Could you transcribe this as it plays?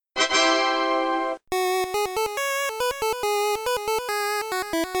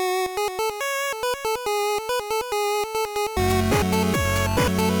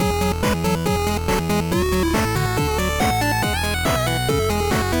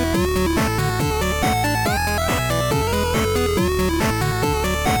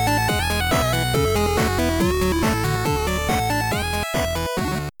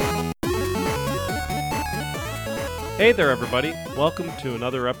Hey there, everybody. Welcome to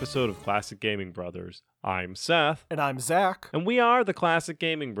another episode of Classic Gaming Brothers. I'm Seth. And I'm Zach. And we are the Classic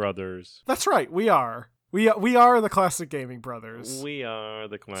Gaming Brothers. That's right, we are. We are the Classic Gaming Brothers. We are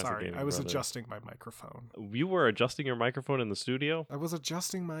the Classic Gaming Brothers. Sorry, I was adjusting my microphone. You were adjusting your microphone in the studio? I was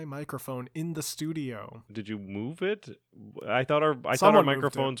adjusting my microphone in the studio. Did you move it? I thought our Someone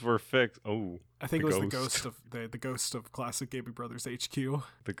microphones were fixed. Oh, I think it was the ghost of Classic Gaming Brothers HQ.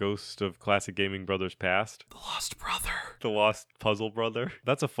 The ghost of Classic Gaming Brothers past. The lost brother. The lost puzzle brother.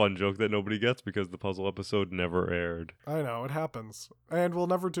 That's a fun joke that nobody gets because the puzzle episode never aired. I know, it happens. And we'll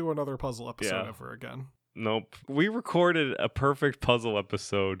never do another puzzle episode ever again. Nope. We recorded a perfect puzzle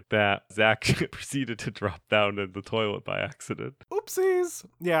episode that Zach proceeded to drop down in the toilet by accident. Oopsies.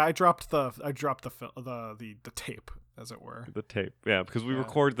 Yeah, I dropped the tape, as it were. The tape. Yeah, because we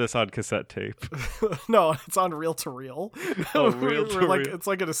record this on cassette tape. No, it's on reel-to-reel. Oh, reel-to-reel. It's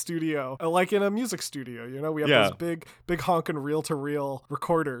like in a studio. Like in a music studio, you know? We have those big honking reel-to-reel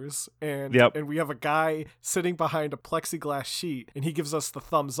recorders, and we have a guy sitting behind a plexiglass sheet, and he gives us the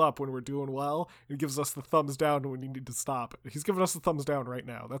thumbs up when we're doing well, and gives us the thumbs down when we need to stop. He's giving us the thumbs down right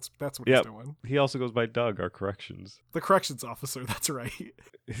now. That's what he's doing. He also goes by Doug, our corrections. The corrections officer, that's right.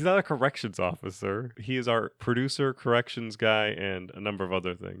 He's not a corrections officer. He is our producer, corrections guy, and a number of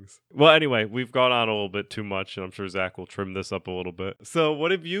other things. Well, anyway, we've gone on a little bit too much, and I'm sure Zach will trim this up a little bit. So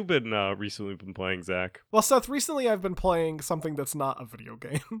what have you been recently been playing, Zach? Well, Seth, recently I've been playing something that's not a video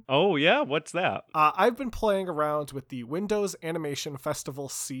game. Oh, yeah? What's that? I've been playing around with the Windows Animation Festival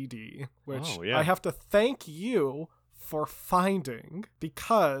CD, which I have to thank you for finding,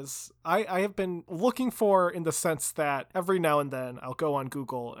 because I have been looking for, in the sense that every now and then I'll go on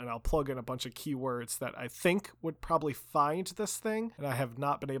Google and I'll plug in a bunch of keywords that I think would probably find this thing, and I have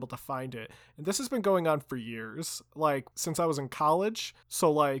not been able to find it. And this has been going on for years, like since I was in college. So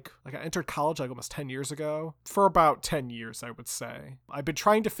like I entered college like almost 10 years ago. For about 10 years, I would say. I've been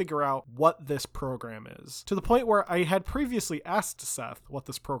trying to figure out what this program is, to the point where I had previously asked Seth what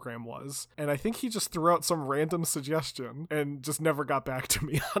this program was, and I think he just threw out some random suggestion and just never got back to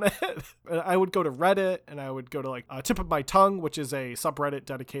me on it. I would go to Reddit, and I would go to like Tip of My Tongue, which is a subreddit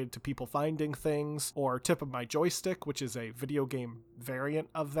dedicated to people finding things, or Tip of My Joystick, which is a video game variant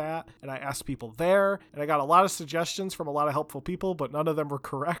of that. And I asked people there, and I got a lot of suggestions from a lot of helpful people, but none of them were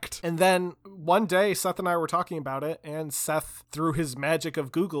correct. And then one day, Seth and I were talking about it, and Seth, through his magic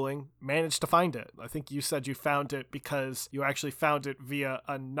of Googling, managed to find it. I think you said you found it because you actually found it via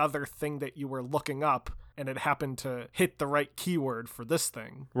another thing that you were looking up, and it happened to hit the right keyword for this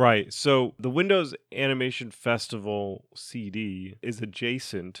thing. Right. So the Windows Animation Festival CD is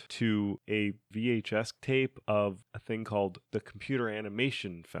adjacent to a VHS tape of a thing called the Computer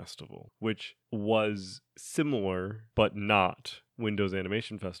Animation Festival, which was similar but not Windows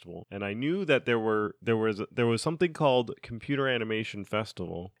Animation Festival. And I knew that there was something called Computer Animation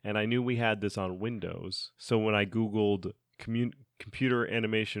Festival, and I knew we had this on Windows. So when I Googled Computer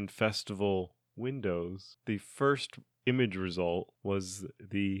Animation Festival Windows, the first image result was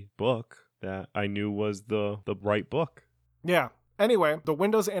the book that I knew was the right book. Yeah. Anyway, the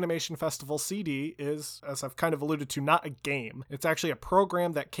Windows Animation Festival CD is, as I've kind of alluded to, not a game. It's actually a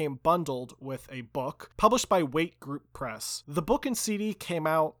program that came bundled with a book published by Wait Group Press. The book and CD came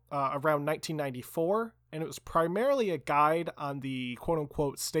out around 1994, and it was primarily a guide on the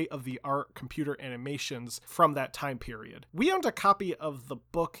quote-unquote state-of-the-art computer animations from that time period. We owned a copy of the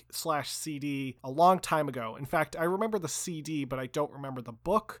book/CD a long time ago. In fact, I remember the CD, but I don't remember the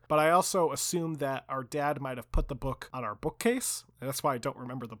book. But I also assumed that our dad might have put the book on our bookcase, and that's why I don't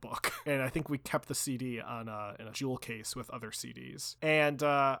remember the book. And I think we kept the CD in a jewel case with other CDs. And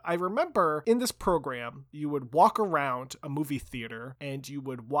I remember in this program, you would walk around a movie theater, and you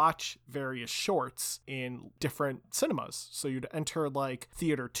would watch various shorts in different cinemas. So you'd enter like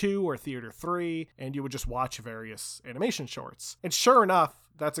Theater 2 or Theater 3, and you would just watch various animation shorts. And sure enough,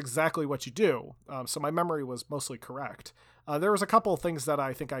 that's exactly what you do. So my memory was mostly correct. There was a couple of things that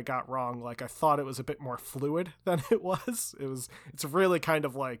I think I got wrong. Like I thought it was a bit more fluid than it was. It's really kind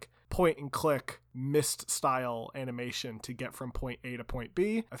of like point and click mist style animation to get from point A to point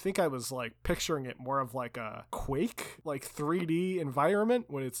B. I think I was like picturing it more of like a Quake, like 3D environment,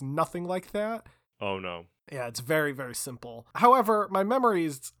 when it's nothing like that. Oh no. Yeah, it's very, very simple. However, my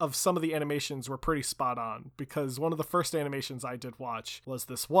memories of some of the animations were pretty spot on, because one of the first animations I did watch was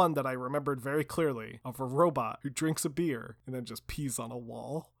this one that I remembered very clearly of a robot who drinks a beer and then just pees on a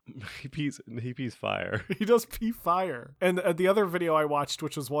wall. He pees fire. He does pee fire. And the other video I watched,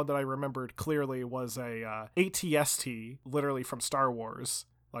 which was one that I remembered clearly, was a ATST, literally from Star Wars,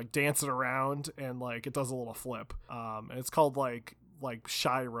 like dancing around, and like it does a little flip. And it's called like like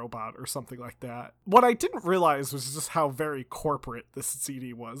Shy Robot or something like that. What I didn't realize was just how very corporate this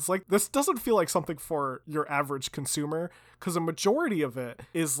CD was. Like, this doesn't feel like something for your average consumer, because a majority of it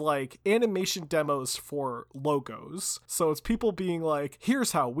is like animation demos for logos. So it's people being like,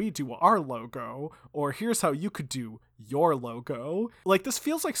 here's how we do our logo, or here's how you could do your logo. Like, this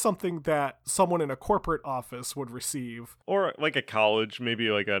feels like something that someone in a corporate office would receive. Or like a college, maybe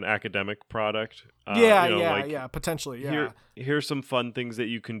like an academic product. Potentially, yeah. Here's some fun things that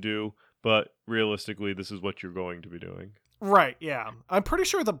you can do, but realistically, this is what you're going to be doing. Right, yeah. I'm pretty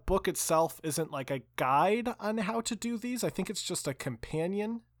sure the book itself isn't like a guide on how to do these. I think it's just a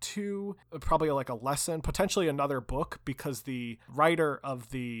companion to probably like a lesson, potentially another book, because the writer of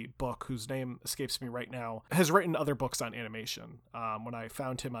the book, whose name escapes me right now, has written other books on animation. When I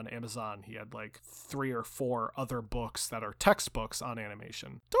found him on Amazon, he had like 3 or 4 other books that are textbooks on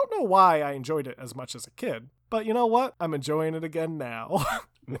animation. Don't know why I enjoyed it as much as a kid, but you know what? I'm enjoying it again now.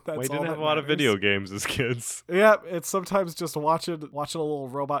 We didn't have a lot of video games as kids. Yeah, it's sometimes just watching a little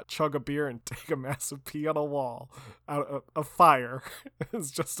robot chug a beer and take a massive pee on a wall out of fire is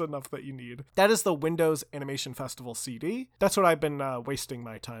just enough that you need. That is the Windows Animation Festival CD. That's what I've been wasting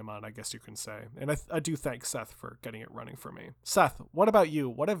my time on, I guess you can say. And I do thank Seth for getting it running for me. Seth, what about you?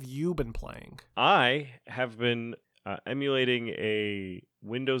 What have you been playing? I have been emulating a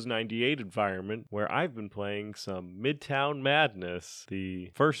Windows 98 environment where I've been playing some Midtown Madness,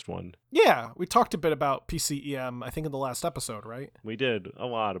 the first one. Yeah, we talked a bit about PCEM, I think in the last episode, right? We did a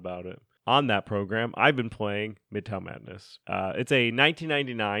lot about it. On that program, I've been playing Midtown Madness. It's a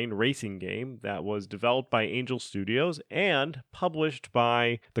 1999 racing game that was developed by Angel Studios and published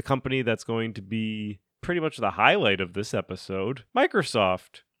by the company that's going to be pretty much the highlight of this episode,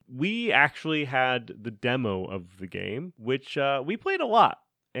 Microsoft. We actually had the demo of the game, which we played a lot.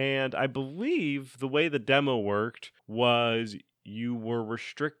 And I believe the way the demo worked was you were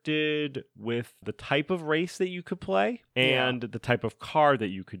restricted with the type of race that you could play and the type of car that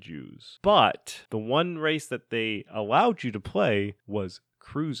you could use. But the one race that they allowed you to play was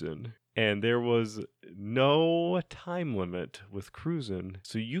cruisin'. And there was no time limit with cruising.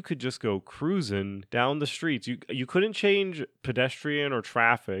 So you could just go cruising down the streets. You couldn't change pedestrian or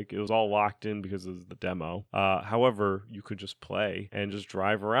traffic. It was all locked in because of the demo. However, you could just play and just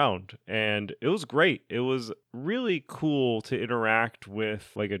drive around. And it was great. It was really cool to interact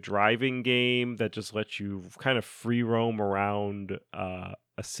with like a driving game that just lets you kind of free roam around a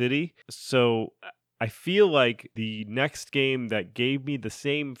city. So I feel like the next game that gave me the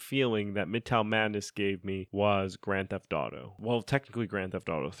same feeling that Midtown Madness gave me was Grand Theft Auto. Well, technically Grand Theft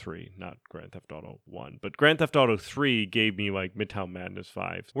Auto 3, not Grand Theft Auto 1. But Grand Theft Auto 3 gave me like Midtown Madness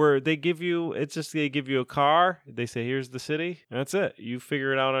vibes, where they give you a car, they say, here's the city, and that's it. You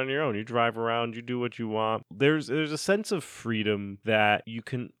figure it out on your own. You drive around, you do what you want. There's a sense of freedom that you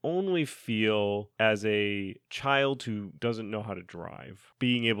can only feel as a child who doesn't know how to drive.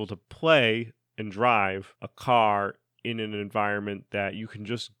 Being able to play and drive a car in an environment that you can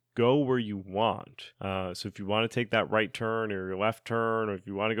just go where you want. So if you want to take that right turn or your left turn, or if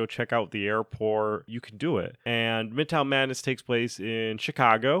you want to go check out the airport, you can do it. And Midtown Madness takes place in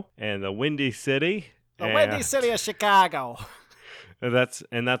Chicago and the Windy City. The Windy City of Chicago. That's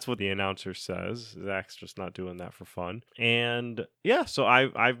what the announcer says. Zach's just not doing that for fun. And yeah, so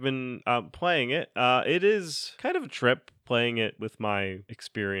I've been playing it. It is kind of a trip playing it with my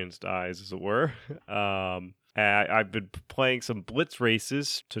experienced eyes, as it were. I've been playing some blitz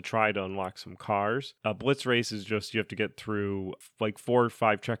races to try to unlock some cars. Blitz race is just you have to get through like 4 or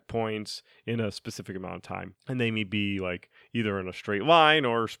 5 checkpoints in a specific amount of time, and they may be like either in a straight line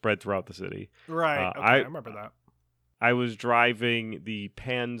or spread throughout the city. Right. Okay, I remember that. I was driving the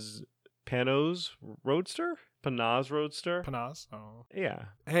Panaz Roadster. Panaz? Oh. Yeah.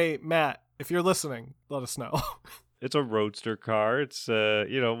 Hey, Matt, if you're listening, let us know. It's a roadster car. It's,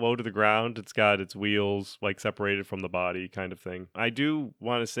 low to the ground. It's got its wheels, like, separated from the body kind of thing. I do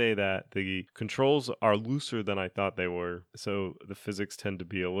want to say that the controls are looser than I thought they were. So the physics tend to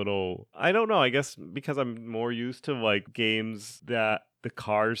be a little, I don't know, I guess because I'm more used to, like, games that the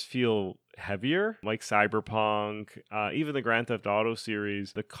cars feel heavier, like Cyberpunk, even the Grand Theft Auto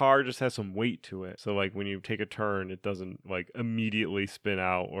series, the car just has some weight to it. So like when you take a turn, it doesn't like immediately spin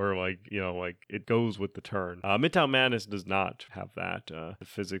out or like it goes with the turn. Midtown Madness does not have that. The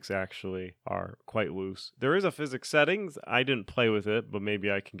physics actually are quite loose. There is a physics settings. I didn't play with it, but maybe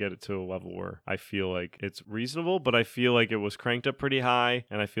I can get it to a level where I feel like it's reasonable, but I feel like it was cranked up pretty high,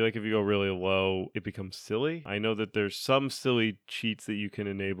 and I feel like if you go really low, it becomes silly. I know that there's some silly cheats that you can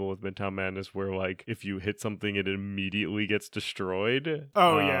enable with Midtown Madness where like if you hit something it immediately gets destroyed.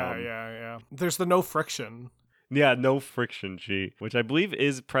 Yeah. There's the no friction. Yeah, no friction cheat, which I believe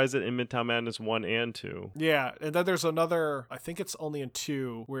is present in Midtown Madness 1 and 2. Yeah, and then there's another, I think it's only in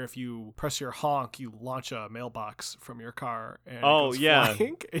 2, where if you press your honk, you launch a mailbox from your car and it goes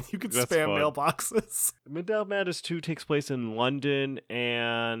flying, and you can That's spam fun. mailboxes. Midtown Madness 2 takes place in London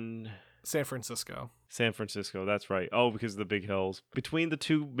and San Francisco. San Francisco, that's right. Oh, because of the big hills. Between the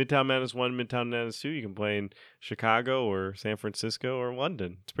two, Midtown Madness 1 and Midtown Madness 2, you can play in Chicago or San Francisco or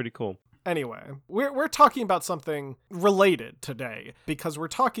London. It's pretty cool. Anyway, we're talking about something related today because we're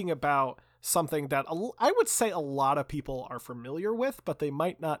talking about something that I would say a lot of people are familiar with, but they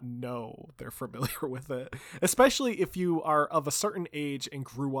might not know they're familiar with it, especially if you are of a certain age and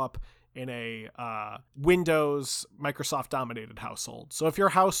grew up in a Windows, Microsoft-dominated household. So if your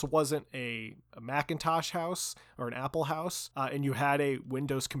house wasn't a Macintosh house or an Apple house, and you had a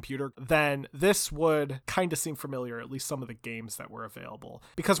Windows computer, then this would kind of seem familiar, at least some of the games that were available.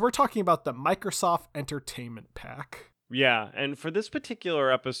 Because we're talking about the Microsoft Entertainment Pack. Yeah, and for this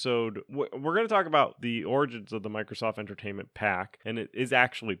particular episode, we're going to talk about the origins of the Microsoft Entertainment Pack, and it is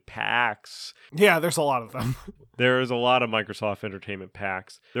actually packs. Yeah, there's a lot of them. There is a lot of Microsoft Entertainment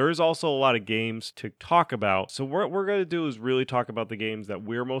Packs. There is also a lot of games to talk about. So what we're going to do is really talk about the games that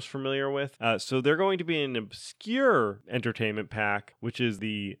we're most familiar with. So they're going to be an obscure Entertainment Pack, which is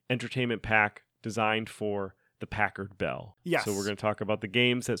the Entertainment Pack designed for the Packard Bell. Yes. So we're going to talk about the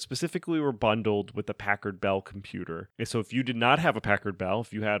games that specifically were bundled with the Packard Bell computer. And so if you did not have a Packard Bell,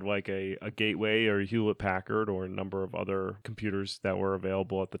 if you had like a Gateway or a Hewlett Packard or a number of other computers that were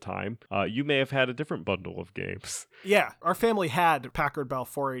available at the time, you may have had a different bundle of games. Yeah, our family had Packard Bell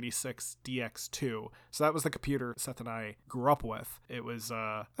 486 DX2. So that was the computer Seth and I grew up with. It was,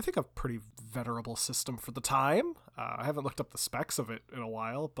 I think, a pretty venerable system for the time. I haven't looked up the specs of it in a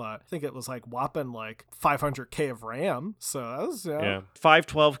while, but I think it was like whopping like 500K of RAM. So that was, yeah.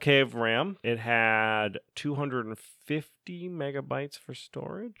 512K of RAM. It had 250 megabytes for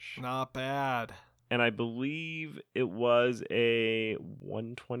storage. Not bad. And I believe it was a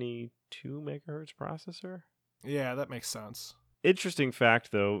 122 megahertz processor. Yeah, that makes sense. Interesting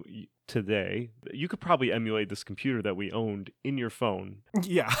fact, though, today, you could probably emulate this computer that we owned in your phone.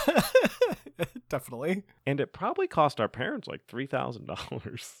 Yeah, definitely. And it probably cost our parents like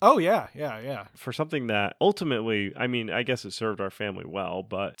 $3,000. Oh, yeah. For something that ultimately, I mean, I guess it served our family well,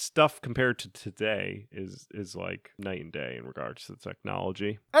 but stuff compared to today is like night and day in regards to the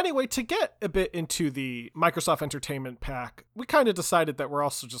technology. Anyway, to get a bit into the Microsoft Entertainment Pack, we kind of decided that we're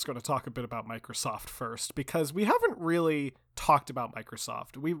also just going to talk a bit about Microsoft first, because we haven't really talked about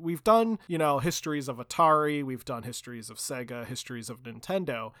Microsoft. We've done, histories of Atari, we've done histories of Sega, histories of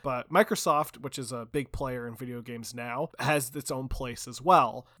Nintendo, but Microsoft, which is a big player in video games now, has its own place as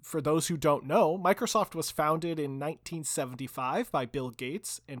well. For those who don't know, Microsoft was founded in 1975 by Bill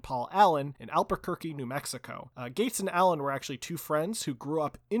Gates and Paul Allen in Albuquerque, New Mexico. Gates and Allen were actually two friends who grew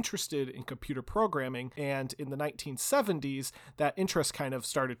up interested in computer programming, and in the 1970s, that interest kind of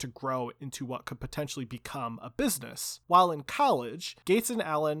started to grow into what could potentially become a business. While in college, Gates and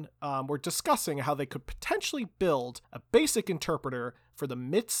Allen were discussing how they could potentially build a basic interpreter for the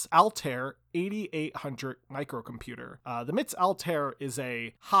MITS Altair 8800 microcomputer. The MITS Altair is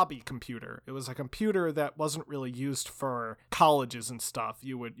a hobby computer. It was a computer that wasn't really used for colleges and stuff.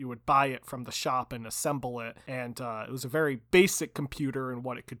 You would buy it from the shop and assemble it, and it was a very basic computer in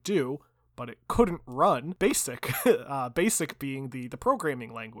what it could do, but it couldn't run BASIC, BASIC being the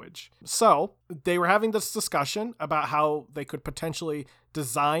programming language. So they were having this discussion about how they could potentially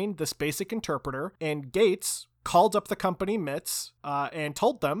design this basic interpreter, and Gates called up the company MITS and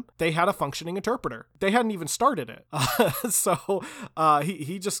told them they had a functioning interpreter. They hadn't even started it. So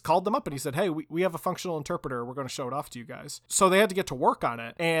he just called them up and he said, hey, we have a functional interpreter. We're going to show it off to you guys. So they had to get to work on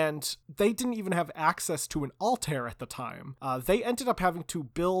it. And they didn't even have access to an Altair at the time. They ended up having to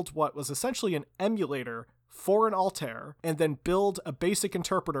build what was essentially an emulator for an Altair, and then build a basic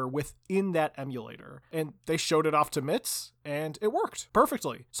interpreter within that emulator. And they showed it off to MITS, and it worked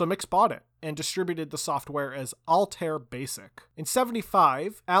perfectly. So MITS bought it and distributed the software as Altair Basic. In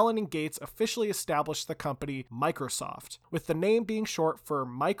 1975, Allen and Gates officially established the company Microsoft, with the name being short for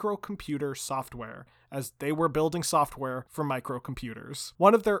Microcomputer Software, as they were building software for microcomputers.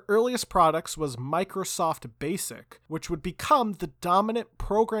 One of their earliest products was Microsoft Basic, which would become the dominant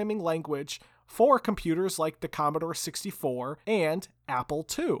programming language for computers like the Commodore 64 and Apple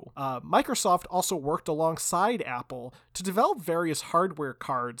II. Microsoft also worked alongside Apple to develop various hardware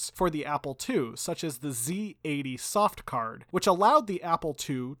cards for the Apple II, such as the Z80 soft card, which allowed the Apple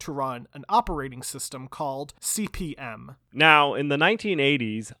II to run an operating system called CP/M. Now, in the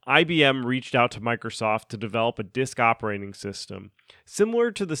 1980s, IBM reached out to Microsoft to develop a disk operating system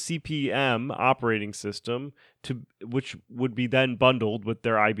similar to the CP/M operating system, which would be then bundled with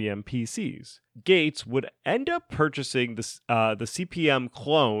their IBM PCs. Gates would end up purchasing the CP/M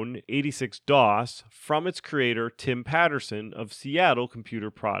clone 86DOS from its creator Tim Patterson of Seattle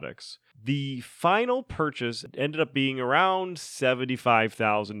Computer Products. The final purchase ended up being around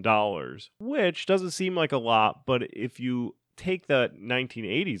 $75,000, which doesn't seem like a lot, but if you take that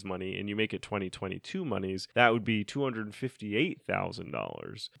 1980s money and you make it 2022 monies, that would be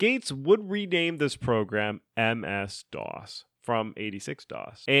 $258,000. Gates would rename this program MS-DOS from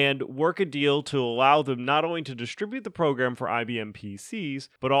 86DOS and work a deal to allow them not only to distribute the program for IBM PCs,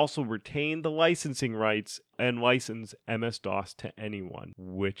 but also retain the licensing rights and license MS-DOS to anyone,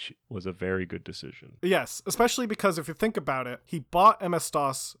 which was a very good decision. Yes, especially because if you think about it, he bought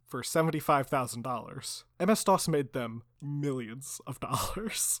MS-DOS for $75,000. MS-DOS made them millions of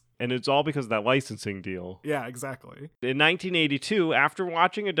dollars. And it's all because of that licensing deal. Yeah, exactly. In 1982, after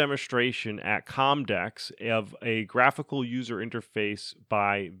watching a demonstration at Comdex of a graphical user interface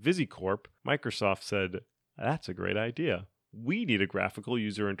by VisiCorp, Microsoft said, "That's a great idea. We need a graphical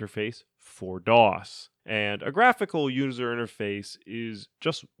user interface for DOS." And a graphical user interface is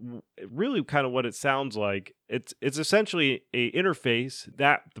just really kind of what it sounds like. It's essentially an interface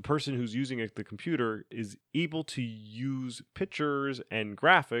that the person who's using the computer is able to use pictures and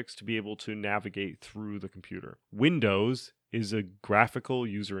graphics to be able to navigate through the computer. Windows is a graphical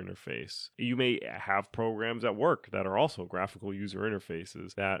user interface. You may have programs at work that are also graphical user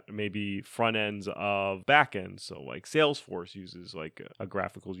interfaces that may be front ends of back ends. So like Salesforce uses like a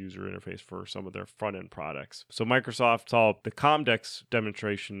graphical user interface for some of their front end products. So Microsoft saw the Comdex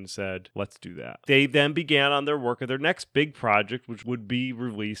demonstration and said, let's do that. They then began on their work of their next big project, which would be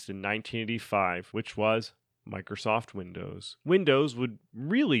released in 1985, which was Microsoft Windows. Windows would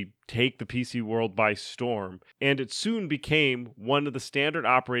really take the PC world by storm, and it soon became one of the standard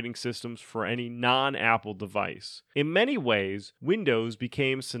operating systems for any non-Apple device. In many ways, Windows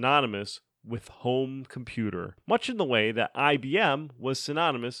became synonymous with home computer, much in the way that IBM was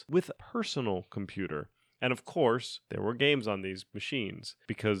synonymous with personal computer. And of course, there were games on these machines,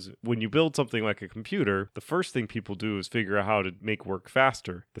 because when you build something like a computer, the first thing people do is figure out how to make work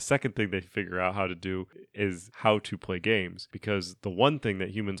faster. The second thing they figure out how to do is how to play games, because the one thing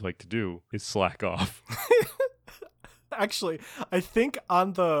that humans like to do is slack off. Actually, I think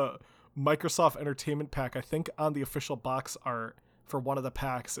on the Microsoft Entertainment Pack, I think on the official box art for one of the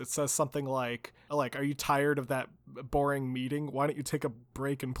packs, it says something like, are you tired of that boring meeting? Why don't you take a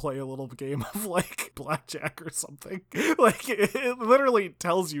break and play a little game of like blackjack or something? Like it literally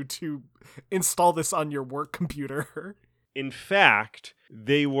tells you to install this on your work computer. In fact,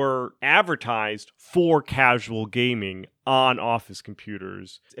 they were advertised for casual gaming on office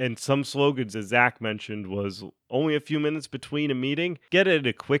computers. And some slogans, as Zach mentioned, was only a few minutes between a meeting. Get it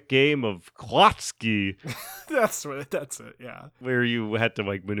a quick game of Klotsky. That's it, yeah. Where you had to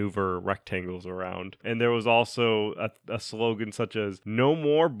like maneuver rectangles around. And there was also a slogan such as, no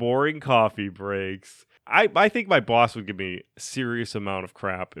more boring coffee breaks. I think my boss would give me a serious amount of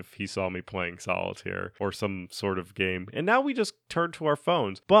crap if he saw me playing solitaire or some sort of game. And now we just turn to our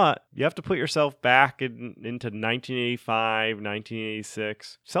phones. But you have to put yourself back into 1985,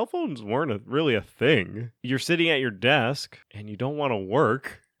 1986. Cell phones weren't really a thing. You're sitting at your desk and you don't want to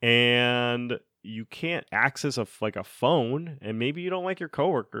work, and you can't access a phone, and maybe you don't like your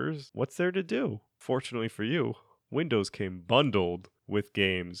coworkers. What's there to do? Fortunately for you, Windows came bundled with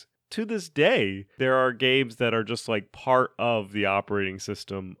games. To this day, there are games that are just like part of the operating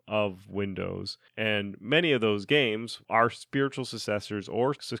system of Windows. And many of those games are spiritual successors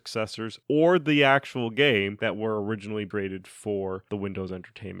or the actual game that were originally created for the Windows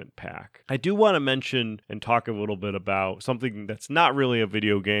Entertainment Pack. I do want to mention and talk a little bit about something that's not really a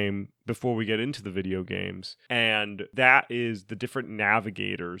video game before we get into the video games, and that is the different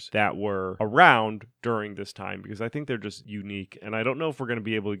navigators that were around during this time, because I think they're just unique, and I don't know if we're going to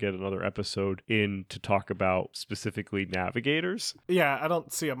be able to get another episode in to talk about specifically navigators. Yeah, I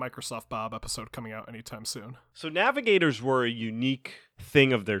don't see a Microsoft Bob episode coming out anytime soon. So navigators were a unique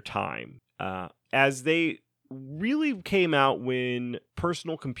thing of their time, as they really came out when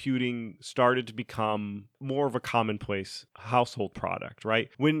personal computing started to become more of a commonplace household product, right?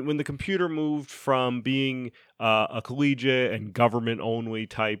 When the computer moved from being a collegiate and government only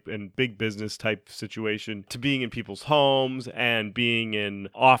type and big business type situation to being in people's homes and being in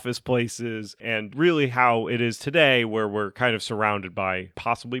office places, and really how it is today where we're kind of surrounded by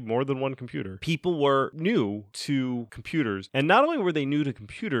possibly more than one computer. People were new to computers, and not only were they new to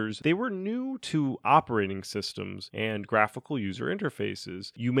computers, they were new to operating systems and graphical user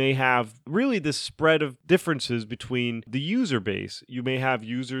interfaces. You may have really this spread of differences between the user base. You may have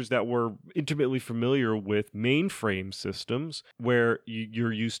users that were intimately familiar with mainframe systems where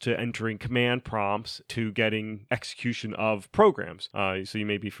you're used to entering command prompts to getting execution of programs. So you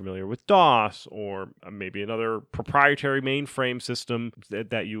may be familiar with DOS or maybe another proprietary mainframe system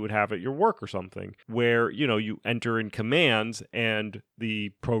that you would have at your work or something, where you enter in commands and the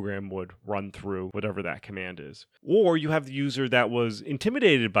program would run through whatever that command is. Or you have the user that was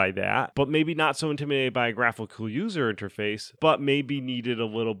intimidated by that, but maybe not so intimidated by a graphical user interface, but maybe needed a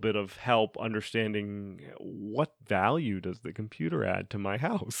little bit of help understanding what value does the computer add to my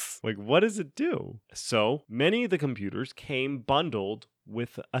house? Like, what does it do? So many of the computers came bundled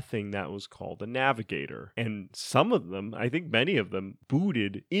with a thing that was called a navigator. And some of them, I think many of them,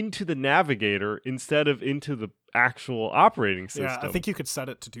 booted into the navigator instead of into the actual operating system. Yeah, I think you could set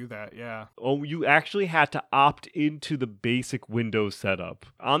it to do that, yeah. Oh, you actually had to opt into the basic Windows setup.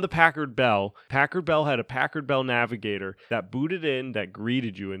 On the Packard Bell had a Packard Bell navigator that booted in, that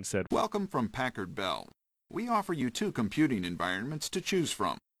greeted you and said, "Welcome from Packard Bell. We offer you 2 computing environments to choose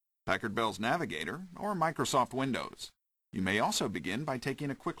from, Packard Bell's Navigator or Microsoft Windows. You may also begin by taking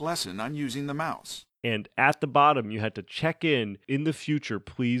a quick lesson on using the mouse." And at the bottom, you had to check in the future,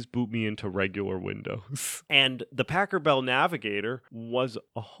 please boot me into regular Windows. And the Packard Bell Navigator was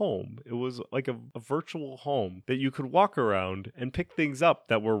a home. It was like a virtual home that you could walk around and pick things up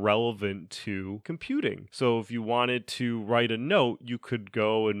that were relevant to computing. So if you wanted to write a note, you could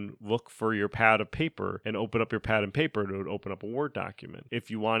go and look for your pad of paper and open up your pad and paper and it would open up a Word document.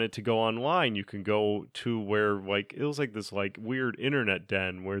 If you wanted to go online, you can go to where it was like this weird internet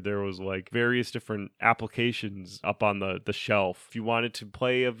den where there was various different applications up on the shelf. If you wanted to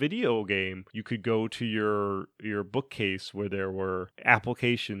play a video game, you could go to your bookcase where there were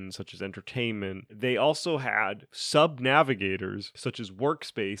applications such as entertainment. They also had sub-navigators such as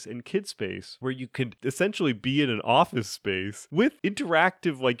Workspace and Kidspace, where you could essentially be in an office space with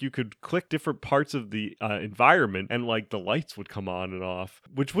interactive, you could click different parts of the environment and the lights would come on and off,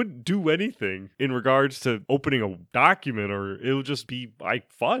 which wouldn't do anything in regards to opening a document, or it would just be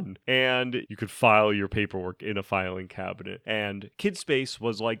fun. And you could file your paperwork in a filing cabinet. And Kidspace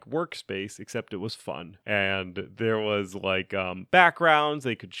was like Workspace, except it was fun. And there was backgrounds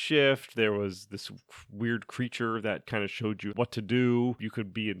they could shift. There was this weird creature that kind of showed you what to do. You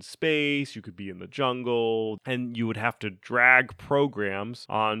could be in space, you could be in the jungle, and you would have to drag programs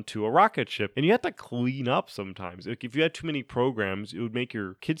onto a rocket ship. And you had to clean up sometimes. If you had too many programs, it would make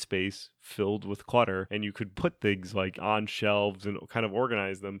your Kidspace filled with clutter, and you could put things on shelves and kind of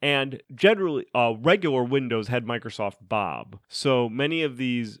organize them. And generally, regular Windows had Microsoft Bob. So many of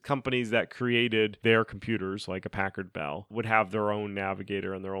these companies that created their computers, like a Packard Bell, would have their own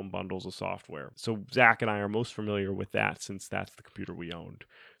navigator and their own bundles of software. So Zach and I are most familiar with that since that's the computer we owned.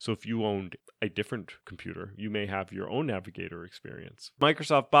 So if you owned a different computer, you may have your own navigator experience.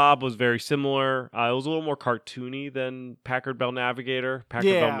 Microsoft Bob was very similar. It was a little more cartoony than Packard Bell Navigator.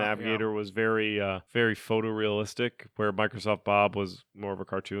 Packard Bell Navigator was very photorealistic, where Microsoft Bob was more of a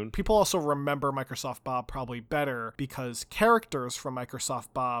cartoon. People also remember Microsoft Bob probably better because characters from Microsoft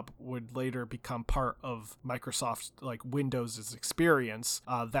Bob would later become part of Microsoft Windows' experience,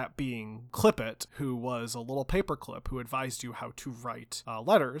 that being Clippet, who was a little paperclip who advised you how to write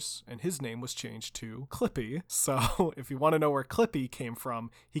letters, and his name was changed to Clippy. So if you want to know where Clippy came from,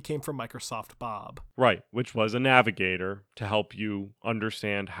 he came from Microsoft Bob. Right, which was a navigator to help you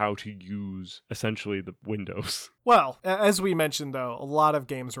understand how to use essentially the Windows. Well, as we mentioned, though, a lot of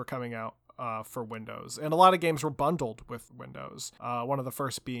games were coming out for Windows, and a lot of games were bundled with Windows. One of the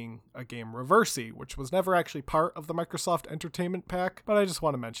first being a game Reversi, which was never actually part of the Microsoft Entertainment Pack, but I just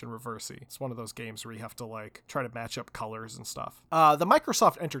want to mention Reversi. It's one of those games where you have to try to match up colors and stuff. The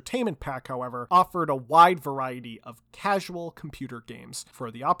Microsoft Entertainment Pack, however, offered a wide variety of casual computer games for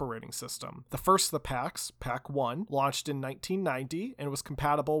the operating system. The first of the packs, Pack 1, launched in 1990 and was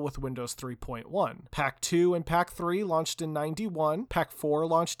compatible with Windows 3.1. Pack 2 and Pack 3 launched in 91. Pack 4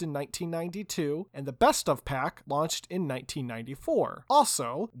 launched in 1992. And the Best of Pack launched in 1994.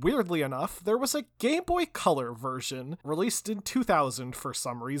 Also, weirdly enough, there was a Game Boy Color version released in 2000 for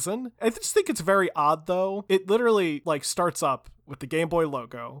some reason. I just think it's very odd, though. It literally starts up with the Game Boy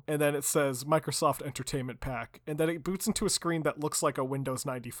logo, and then it says Microsoft Entertainment Pack, and then it boots into a screen that looks like a Windows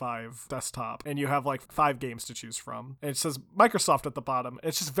 95 desktop, and you have like 5 games to choose from. And it says Microsoft at the bottom.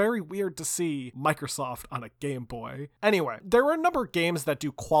 It's just very weird to see Microsoft on a Game Boy. Anyway, there were a number of games that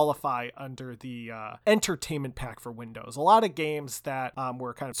do qualify under the Entertainment Pack for Windows. A lot of games that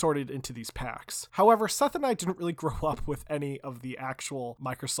were kind of sorted into these packs. However, Seth and I didn't really grow up with any of the actual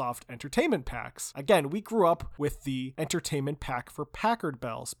Microsoft Entertainment Packs. Again, we grew up with the Entertainment Pack for Packard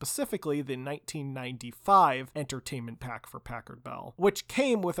Bell, specifically the 1995 Entertainment Pack for Packard Bell, which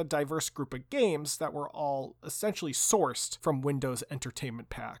came with a diverse group of games that were all essentially sourced from Windows Entertainment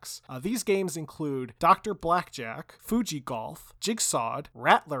Packs. These games include Dr. Blackjack, Fuji Golf, Jigsawed,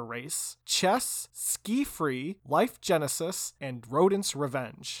 Rattler Race, Chess, Ski Free, Life Genesis, and Rodent's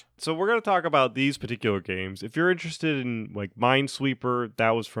Revenge. So we're going to talk about these particular games. If you're interested in like Minesweeper, that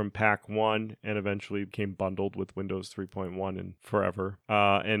was from Pack 1 and eventually became bundled with Windows 3.1 and forever.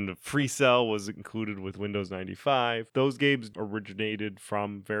 And Free Cell was included with Windows 95. Those games originated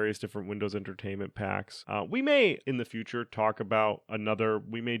from various different Windows Entertainment Packs. We may, in the future,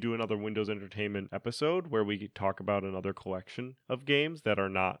 we may do another Windows Entertainment episode where we talk about another collection of games that are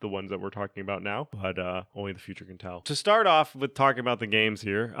not the ones that we're talking about now, but only the future can tell. To start off with talking about the games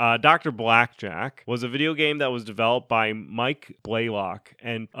here, Dr. Blackjack was a video game that was developed by Mike Blaylock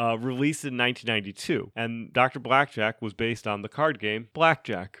and released in 1992. And Dr. Blackjack was based on the card game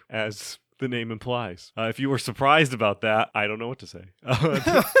Blackjack, as the name implies. If you were surprised about that, I don't know what to say.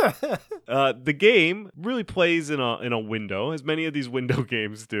 The game really plays in a window, as many of these window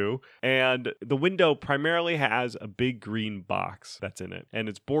games do, and the window primarily has a big green box that's in it, and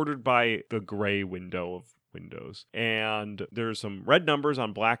it's bordered by the gray window of windows, and there's some red numbers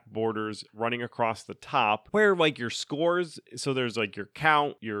on black borders running across the top where like your scores, so there's like your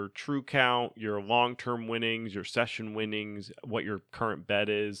count, your true count, your long-term winnings, your session winnings, what your current bet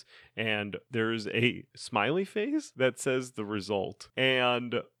is, and there's a smiley face that says the result,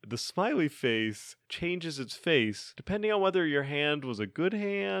 and the smiley face changes its face depending on whether your hand was a good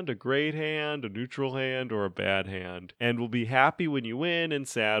hand, a great hand, a neutral hand, or a bad hand, and will be happy when you win and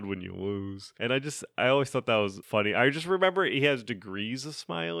sad when you lose. And I always thought that was funny. I just remember he has degrees of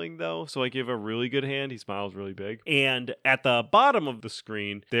smiling though, so like if you have a really good hand, he smiles really big. And at the bottom of the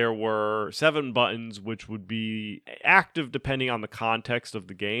screen there were 7 buttons which would be active depending on the context of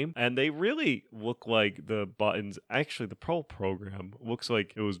the game, and they really look like the buttons. Actually, the Pro program looks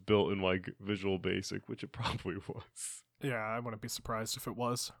like it was built in like Visual Basic, which it probably was. Yeah, I wouldn't be surprised if it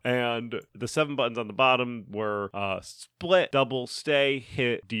was. And the 7 buttons on the bottom were split, double, stay,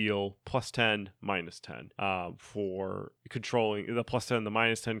 hit, deal, +10, -10, for controlling the +10 and the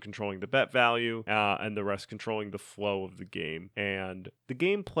 -10 controlling the bet value, and the rest controlling the flow of the game. And the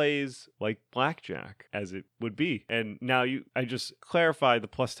game plays like blackjack, as it would be. And now I just clarified the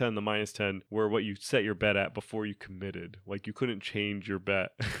 +10 and the -10 were what you set your bet at before you committed. Like you couldn't change your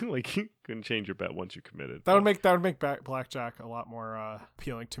bet. Like you couldn't change your bet once you committed. That would make blackjack a lot more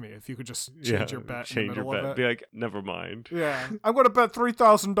appealing to me if you could just change your bet in the middle of it. Be like, never mind. Yeah, I'm going to bet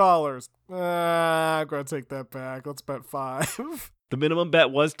 $3,000. I'm going to take that back. Let's bet 5. The minimum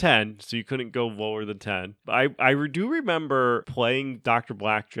bet was 10, so you couldn't go lower than 10. I do remember playing Dr.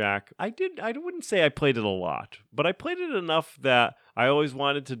 Blackjack. I wouldn't say I played it a lot, but I played it enough that I always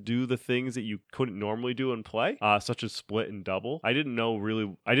wanted to do the things that you couldn't normally do in play, such as split and double. I didn't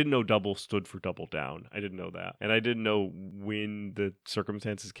know double stood for double down. I didn't know that. And I didn't know when the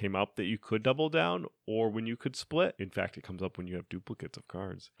circumstances came up that you could double down or when you could split. In fact, it comes up when you have duplicates of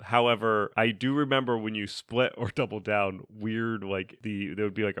cards. However, I do remember when you split or double down, weird, like there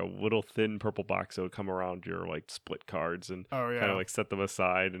would be like a little thin purple box that would come around your like split cards and kind of like set them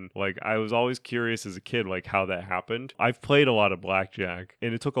aside. And like I was always curious as a kid, like how that happened. I've played a lot of blackjack,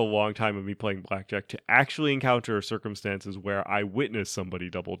 and it took a long time of me playing blackjack to actually encounter circumstances where I witnessed somebody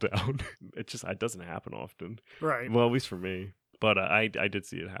double down. It doesn't happen often. Right. Well, at least for me. But I did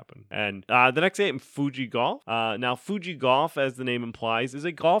see it happen. And the next game, Fuji Golf. Now, Fuji Golf, as the name implies, is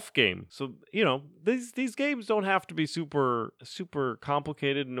a golf game. So, these games don't have to be super, super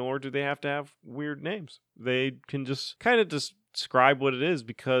complicated, nor do they have to have weird names. They can just kind of describe what it is,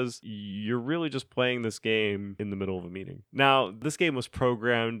 because you're really just playing this game in the middle of a meeting. Now, this game was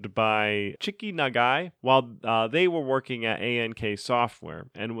programmed by Chiki Nagai while they were working at ANK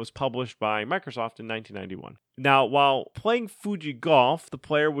Software, and was published by Microsoft in 1991. Now, while playing Fuji Golf, the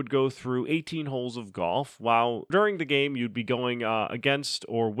player would go through 18 holes of golf, while during the game you'd be going against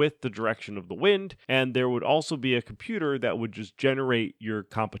or with the direction of the wind, and there would also be a computer that would just generate your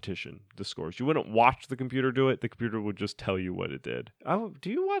competition, the scores. You wouldn't watch the computer do it, the computer would just tell you what it did. Do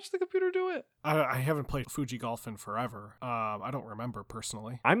you watch the computer do it? I haven't played Fuji Golf in forever. I don't remember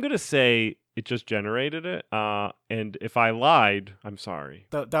personally. I'm going to say it just generated it, and if I lied, I'm sorry.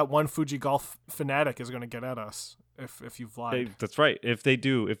 That one Fuji Golf fanatic is going to get at us if you've lied. That's right. If they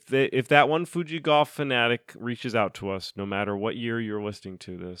do, if that one Fuji Golf fanatic reaches out to us, no matter what year you're listening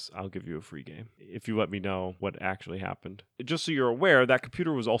to this, I'll give you a free game if you let me know what actually happened. Just so you're aware, that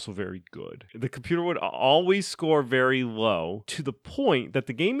computer was also very good. The computer would always score very low to the point that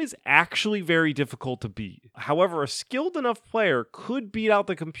the game is actually very difficult to beat. However, a skilled enough player could beat out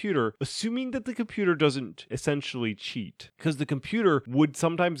the computer, assuming that the computer doesn't essentially cheat, because the computer would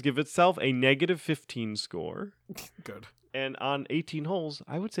sometimes give itself a negative 15 score. Good. And on 18 holes,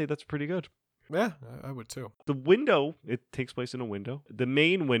 I would say that's pretty good. Yeah, I would too. The window, it takes place in a window. The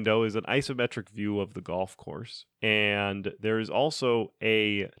main window is an isometric view of the golf course. And there is also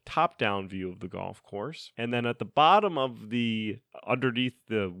a top-down view of the golf course. And then at the bottom of underneath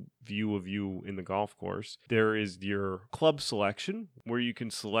the view of you in the golf course, there is your club selection, where you can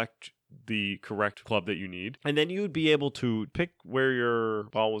select the correct club that you need. And then you would be able to pick where your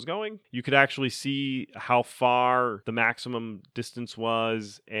ball was going. You could actually see how far the maximum distance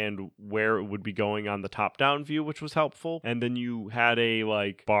was and where it would be going on the top-down view, which was helpful. And then you had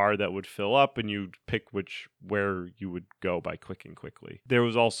a bar that would fill up and you'd pick where you would go by clicking quickly. There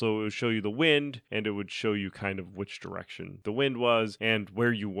was also, it would show you the wind, and it would show you kind of which direction the wind was and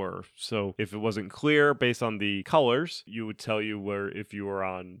where you were. So if it wasn't clear based on the colors, you would tell you where, if you were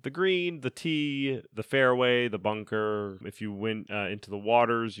on the green, the tee, the fairway, the bunker. If you went into the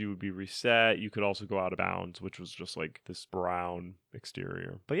waters, you would be reset. You could also go out of bounds, which was just like this brown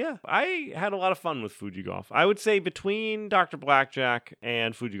exterior. But yeah, I had a lot of fun with Fuji Golf. I would say between Dr. Blackjack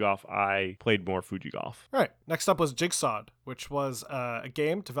and Fuji Golf, I played more Fuji Golf. All right. Next up was Jigsawed, which was a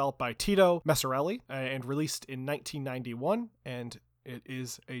game developed by Tito Messerelli and released in 1991, and it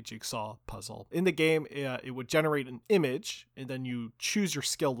is a jigsaw puzzle. In the game, it would generate an image, and then you choose your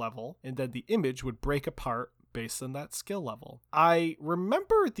skill level, and then the image would break apart based on that skill level. I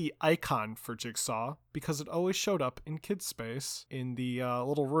remember the icon for Jigsaw because it always showed up in Kids Space in the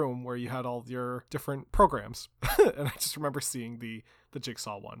little room where you had all your different programs. And I just remember seeing the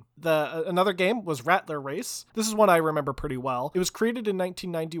Jigsaw one. Another game was Rattler Race. This is one I remember pretty well. It was created in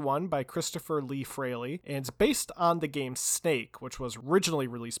 1991 by Christopher Lee Fraley, and it's based on the game Snake, which was originally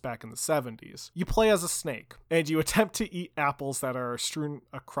released back in the 70s. You play as a snake, and you attempt to eat apples that are strewn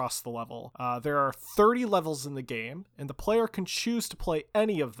across the level. There are 30 levels in the game, and the player can choose to play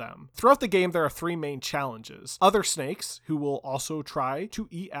any of them. Throughout the game, there are 3 main challenges. Other snakes, who will also try to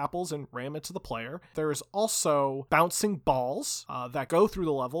eat apples and ram into the player. There is also bouncing balls that go through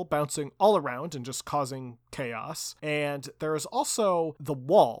the level, bouncing all around and just causing chaos. And there is also the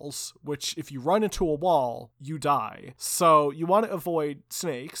walls, which if you run into a wall, you die. So you want to avoid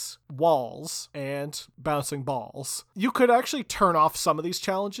snakes, walls, and bouncing balls. You could actually turn off some of these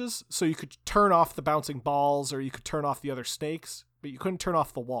challenges. So you could turn off the bouncing balls, or you could turn off the other snakes, but you couldn't turn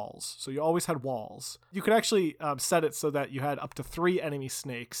off the walls. So you always had walls. You could actually set it so that you had up to 3 enemy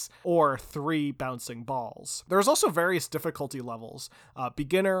snakes or 3 bouncing balls. There's also various difficulty levels,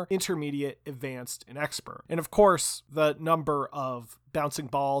 beginner, intermediate, advanced, and expert. And of course, the number of bouncing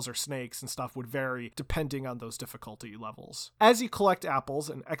balls or snakes and stuff would vary depending on those difficulty levels. As you collect apples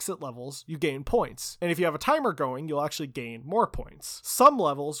and exit levels, you gain points. And if you have a timer going, you'll actually gain more points. Some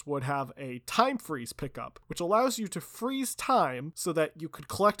levels would have a time freeze pickup, which allows you to freeze time so that you could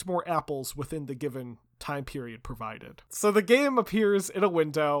collect more apples within the given time period provided. So the game appears in a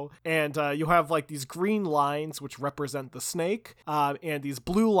window, and you have like these green lines which represent the snake, and these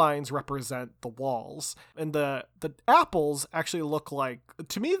blue lines represent the walls. And the apples actually look like,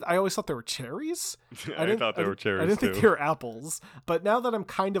 to me, I always thought they were cherries. I thought they were cherries. I didn't too. think they were apples, but now that I'm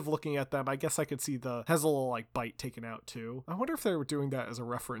kind of looking at them, I guess I could see has a little like bite taken out too. I wonder if they were doing that as a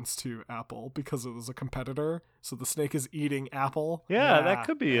reference to Apple because it was a competitor. So the snake is eating apple. Yeah, that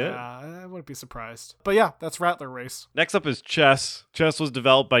could be it. I wouldn't be surprised. But yeah, that's Rattler Race. Next up is Chess. Chess was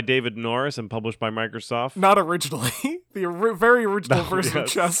developed by David Norris and published by Microsoft. Not originally. The very original version of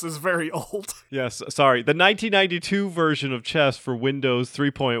yes. Chess is very old. Yes, sorry. The 1992 version of Chess for Windows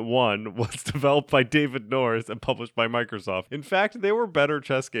 3.1 was developed by David Norris and published by Microsoft. In fact, there were better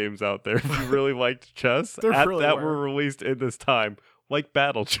chess games out there if you really liked chess There really that were. were released in this time. like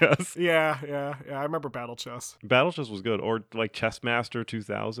Battle Chess. Yeah. I remember Battle Chess. Battle Chess was good. Or like Chessmaster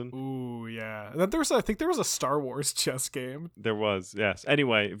 2000. Ooh, yeah. And then I think there was a Star Wars chess game. There was, yes.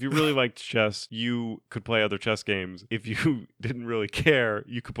 Anyway, if you really liked chess, you could play other chess games. If you didn't really care,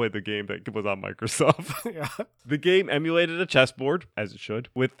 you could play the game that was on Microsoft. Yeah. The game emulated a chessboard, as it should,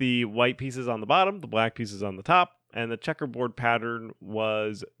 with the white pieces on the bottom, the black pieces on the top, and the checkerboard pattern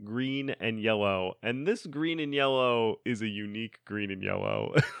was green and yellow. And this green and yellow is a unique green and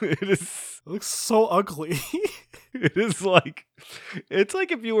yellow. It looks so ugly. it's like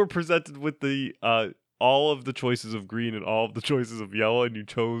if you were presented with the all of the choices of green and all of the choices of yellow, and you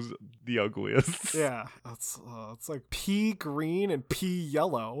chose the ugliest. Yeah, it's like pea green and pea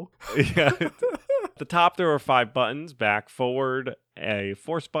yellow. Yeah. At the top, there are 5 buttons: back, forward, a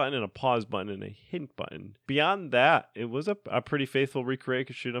force button, and a pause button, and a hint button. Beyond that, it was a pretty faithful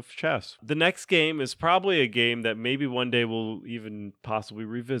recreation of chess. The next game is probably a game that maybe one day we'll even possibly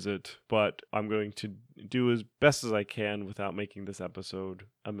revisit, but I'm going to do as best as I can without making this episode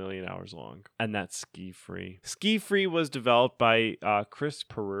a million hours long, and that's Ski Free. Ski Free was developed by Chris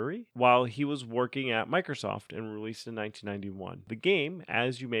Peruri while he was working at Microsoft and released in 1991. The game,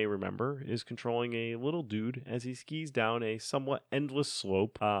 as you may remember, is controlling a little dude as he skis down a somewhat endless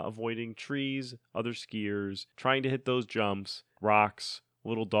slope, avoiding trees, other skiers, trying to hit those jumps, rocks,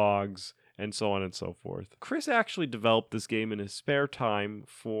 little dogs, and so on and so forth. Chris actually developed this game in his spare time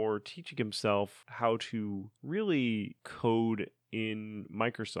for teaching himself how to really code in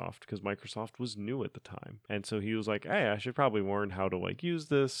Microsoft, because Microsoft was new at the time. And so he was like, hey, I should probably learn how to like use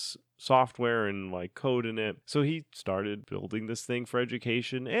this software and like code in it. So he started building this thing for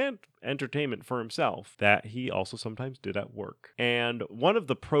education and entertainment for himself that he also sometimes did at work. And one of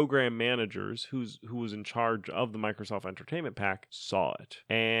the program managers who was in charge of the Microsoft Entertainment Pack saw it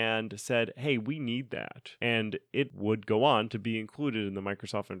and said, hey, we need that. And it would go on to be included in the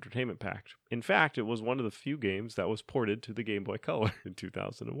Microsoft Entertainment Pack. In fact, it was one of the few games that was ported to the Game Boy Color in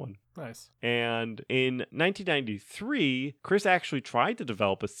 2001. Nice. And in 1993, Chris actually tried to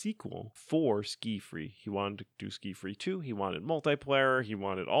develop a sequel for Ski Free. He wanted to do Ski Free 2. He wanted multiplayer. He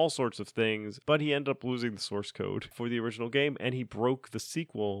wanted all sorts of things, but he ended up losing the source code for the original game, and he broke the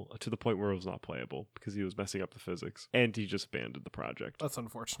sequel to the point where it was not playable because he was messing up the physics, and he just abandoned the project. That's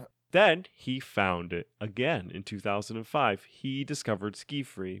unfortunate. Then he found it again in 2005. He discovered Ski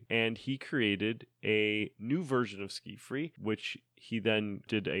Free, and he created a new version of Ski Free, which he then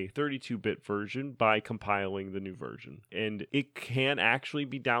did a 32-bit version by compiling the new version. And it can actually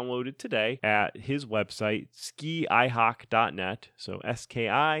be downloaded today at his website, skiihoc.net. So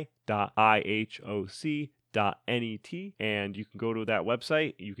ski.ihoc.net, and you can go to that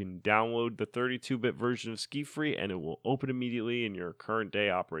website. You can download the 32-bit version of Ski Free, and it will open immediately in your current day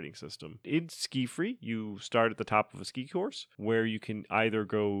operating system. In Ski Free, you start at the top of a ski course where you can either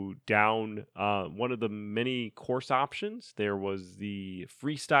go down one of the many course options. There was the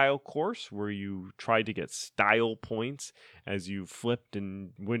freestyle course where you tried to get style points as you flipped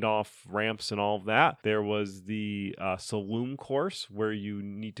and went off ramps and all of that. There was the saloon course where you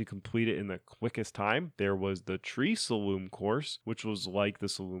need to complete it in the quickest time. There was the tree saloon course, which was like the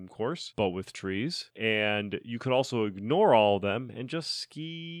saloon course, but with trees. And you could also ignore all of them and just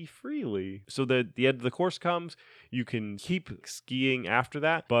ski freely. So that the end of the course comes, you can keep skiing after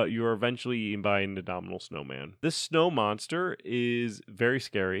that, but you're eventually eaten by an abominable snowman. This snow monster is very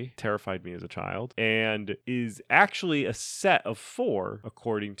scary, terrified me as a child, and is actually a set of 4,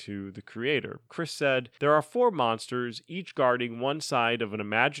 according to the creator. Chris said, there are 4 monsters, each guarding one side of an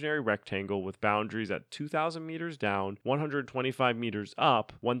imaginary rectangle with boundaries at 2,000 meters down, 125 meters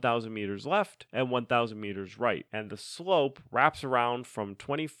up, 1,000 meters left, and 1,000 meters right. And the slope wraps around from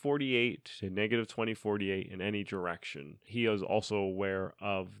 2048 to negative 2048 in any direction. He is also aware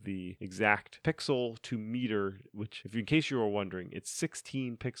of the exact pixel to meter, which, if in case you were wondering, it's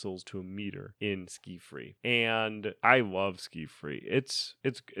 16 pixels to a meter in Ski Free. And I love Ski Free. It's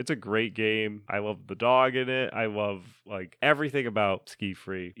a great game. I love the dog in it. I love like everything about Ski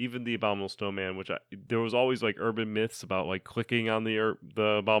Free, even the abominable snowman, which there was always like urban myths about like clicking on the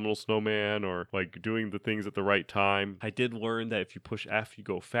abominable snowman or like doing the things at the right time. I did learn that if you push F, you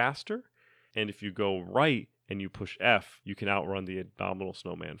go faster, and if you go right and you push F, you can outrun the abominable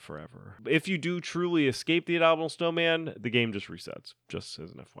snowman forever. If you do truly escape the abominable snowman, the game just resets, just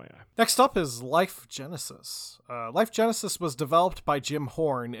as an FYI. Next up is Life Genesis. Life Genesis was developed by Jim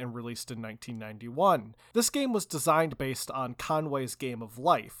Horn and released in 1991. This game was designed based on Conway's Game of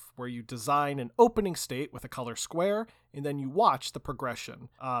Life, where you design an opening state with a color square and then you watch the progression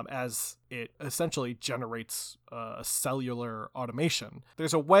as it essentially generates a cellular automation.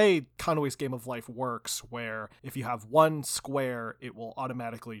 There's a way Conway's Game of Life works where if you have one square, it will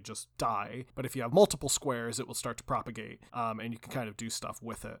automatically just die. But if you have multiple squares, it will start to propagate, and you can kind of do stuff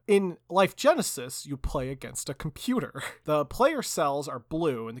with it. In Life Genesis, you play against a computer. The player cells are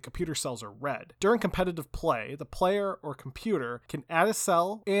blue and the computer cells are red. During competitive play, the player or computer can add a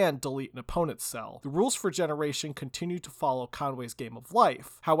cell and delete an opponent's cell. The rules for generation continue to follow Conway's Game of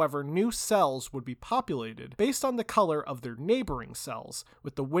Life. However, new cells would be populated based on the color of their neighboring cells,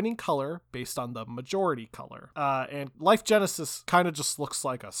 with the winning color based on the majority color. And Life Genesis kind of just looks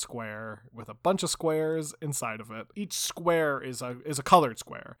like a square with a bunch of squares inside of it. Each square is a colored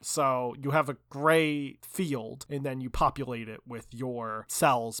square. So you have a gray field, and then you populate it with your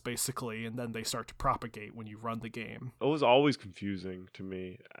cells, basically, and then they start to propagate when you run the game. It was always confusing to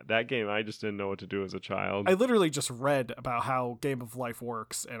me. That game, I just didn't know what to do as a child. I literally just read about how Game of Life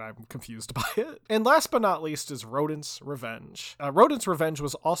works, and I'm confused by it. And last but not least is Rodent's Revenge. Rodent's Revenge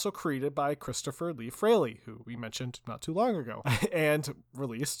was also created by Christopher Lee Fraley, who we mentioned not too long ago, and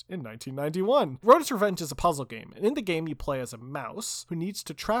released in 1991. Rodent's Revenge is a puzzle game, and in the game you play as a mouse who needs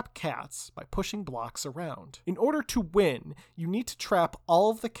to trap cats by pushing blocks around. In order to win, you need to trap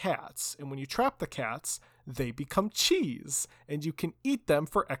all of the cats, and when you trap the cats, they become cheese, and you can eat them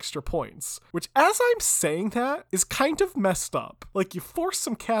for extra points. Which, as I'm saying that, is kind of messed up. Like, you force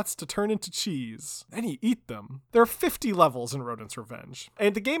some cats to turn into cheese, then you eat them. There are 50 levels in Rodent's Revenge.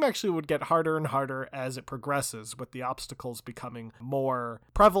 And the game actually would get harder and harder as it progresses, with the obstacles becoming more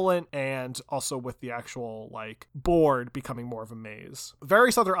prevalent, and also with the actual, board becoming more of a maze.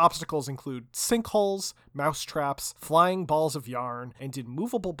 Various other obstacles include sinkholes, mouse traps, flying balls of yarn, and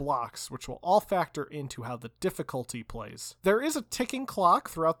immovable blocks, which will all factor into how the difficulty plays. There is a ticking clock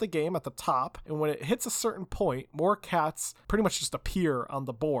throughout the game at the top, and when it hits a certain point, more cats pretty much just appear on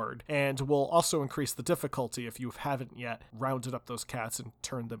the board, and will also increase the difficulty if you haven't yet rounded up those cats and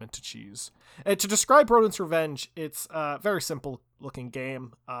turned them into cheese. And to describe Rodent's Revenge, it's a very simple looking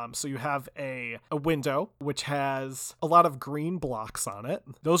game. So you have a window which has a lot of green blocks on it.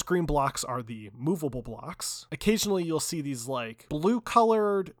 Those green blocks are the movable blocks. Occasionally you'll see these blue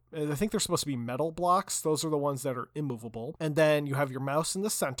colored, I think they're supposed to be metal blocks. Those are the ones that are immovable. And then you have your mouse in the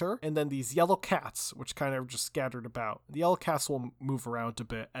center, and then these yellow cats, which kind of just scattered about. The yellow cats will move around a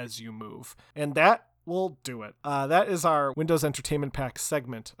bit as you move. And that will do it. That is our Windows Entertainment Pack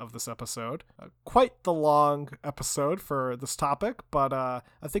segment of this episode. Quite the long episode for this topic, but I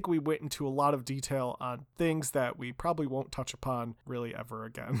think we went into a lot of detail on things that we probably won't touch upon really ever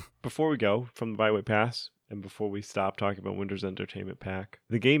again. Before we go from the Byway Pass, and before we stop talking about Windows Entertainment Pack,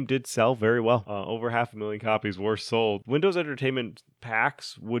 the game did sell very well. Over 500,000 copies were sold. Windows Entertainment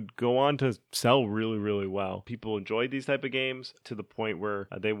Packs would go on to sell really, really well. People enjoyed these type of games to the point where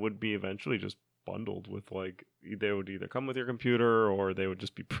they would be eventually just bundled with they would either come with your computer or they would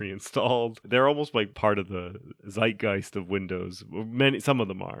just be pre-installed. They're almost part of the zeitgeist of Windows. Some of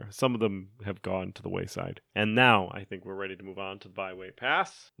them are. Some of them have gone to the wayside. And now I think we're ready to move on to the Byway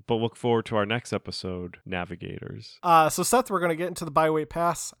Pass. But look forward to our next episode, Navigators. So Seth, we're going to get into the Byway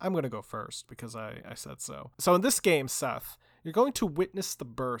Pass. I'm going to go first because I said so. So in this game, Seth, you're going to witness the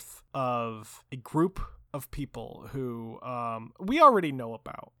birth of a group of people who we already know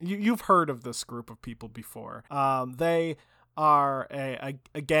about. You've heard of this group of people before. They are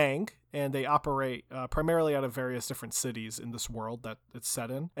a gang, and they operate primarily out of various different cities in this world that it's set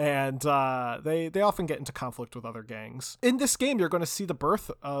in. And they often get into conflict with other gangs. In this game, you're going to see the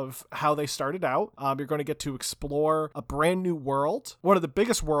birth of how they started out. You're going to get to explore a brand new world, one of the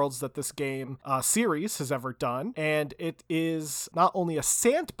biggest worlds that this game series has ever done. And it is not only a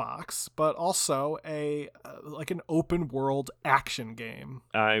sandbox, but also an open world action game.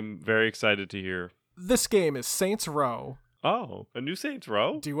 I'm very excited to hear. This game is Saints Row. Oh, a new Saints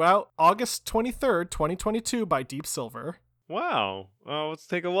Row? Due out August 23rd, 2022 by Deep Silver. Wow. Let's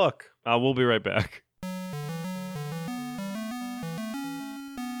take a look. We'll be right back.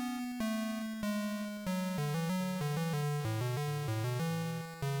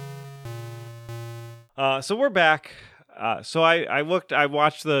 So we're back. So I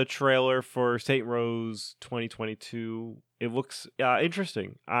watched the trailer for Saints Row 2022 It looks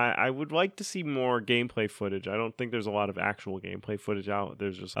interesting. I would like to see more gameplay footage. I don't think there's a lot of actual gameplay footage out.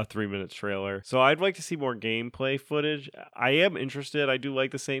 There's just a 3-minute trailer. So I'd like to see more gameplay footage. I am interested. I do like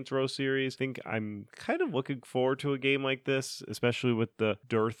the Saints Row series. I think I'm kind of looking forward to a game like this, especially with the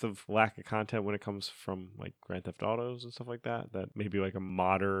dearth of lack of content when it comes from like Grand Theft Autos and stuff like that. That maybe like a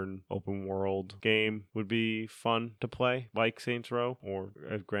modern open world game would be fun to play, like Saints Row or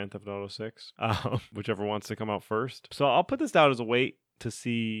Grand Theft Auto 6, whichever wants to come out first. So I'll put this down as a wait to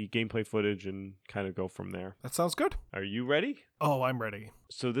see gameplay footage and kind of go from there. That sounds good. Are you ready? Oh, I'm ready.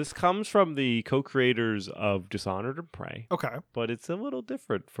 So this comes from the co-creators of Dishonored and Prey. Okay. But it's a little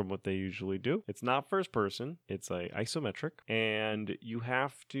different from what they usually do. It's not first person. It's isometric. And you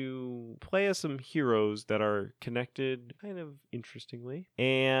have to play as some heroes that are connected kind of interestingly.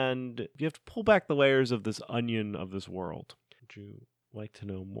 And you have to pull back the layers of this onion of this world. Would you like to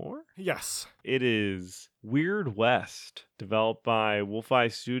know more? Yes. It is Weird West, developed by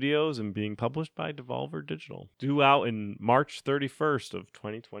Wolfeye Studios and being published by Devolver Digital. Due out in March 31st of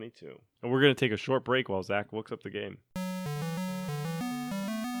 2022. And we're going to take a short break while Zach looks up the game.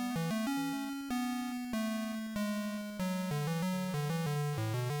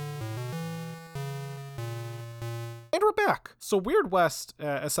 And we're back. So Weird West,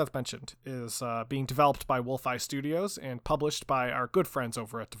 as Seth mentioned, is being developed by Wolfeye Studios and published by our good friends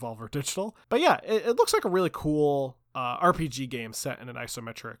over at Devolver Digital. But yeah, it looks like a really cool RPG game set in an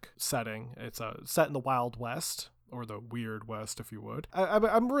isometric setting. It's set in the Wild West, or the Weird West, if you would.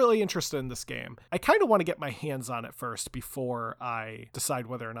 I'm really interested in this game. I kind of want to get my hands on it first before I decide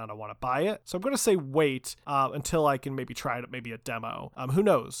whether or not I want to buy it. So I'm going to say wait until I can maybe try it, maybe a demo. Who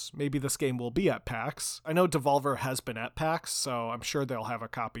knows? Maybe this game will be at PAX. I know Devolver has been at PAX, so I'm sure they'll have a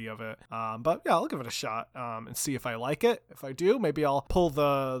copy of it. But yeah, I'll give it a shot and see if I like it. If I do, maybe I'll pull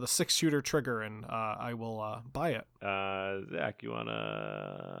the 6-shooter trigger and I will buy it. Zach, you want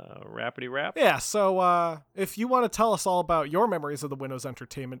to rapidy rap? Yeah, so if you want to tell us all about your memories of the Windows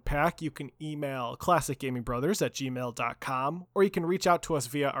Entertainment Pack, you can email classicgamingbrothers@gmail.com, or you can reach out to us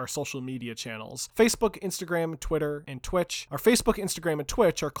via our social media channels, Facebook, Instagram, Twitter, and Twitch. Our Facebook, Instagram, and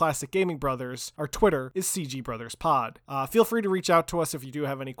Twitch are Classic Gaming Brothers. Our Twitter is CG Brothers Pod. Feel free to reach out to us if you do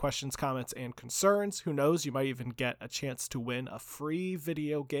have any questions, comments, and concerns. Who knows, you might even get a chance to win a free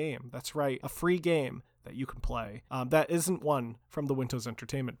video game. That's right, a free game that you can play. That isn't one from the Windows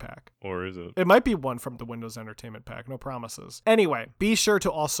Entertainment Pack. Or is it? It might be one from the Windows Entertainment Pack, no promises. Anyway, be sure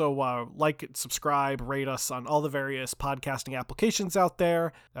to also like, subscribe, rate us on all the various podcasting applications out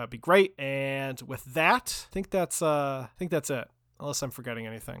there. That would be great. And with that, I think that's it. Unless I'm forgetting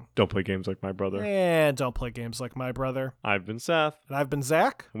anything. Don't play games like my brother. And don't play games like my brother. I've been Seth. And I've been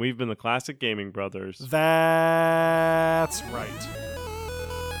Zach. And we've been the Classic Gaming Brothers. That's right.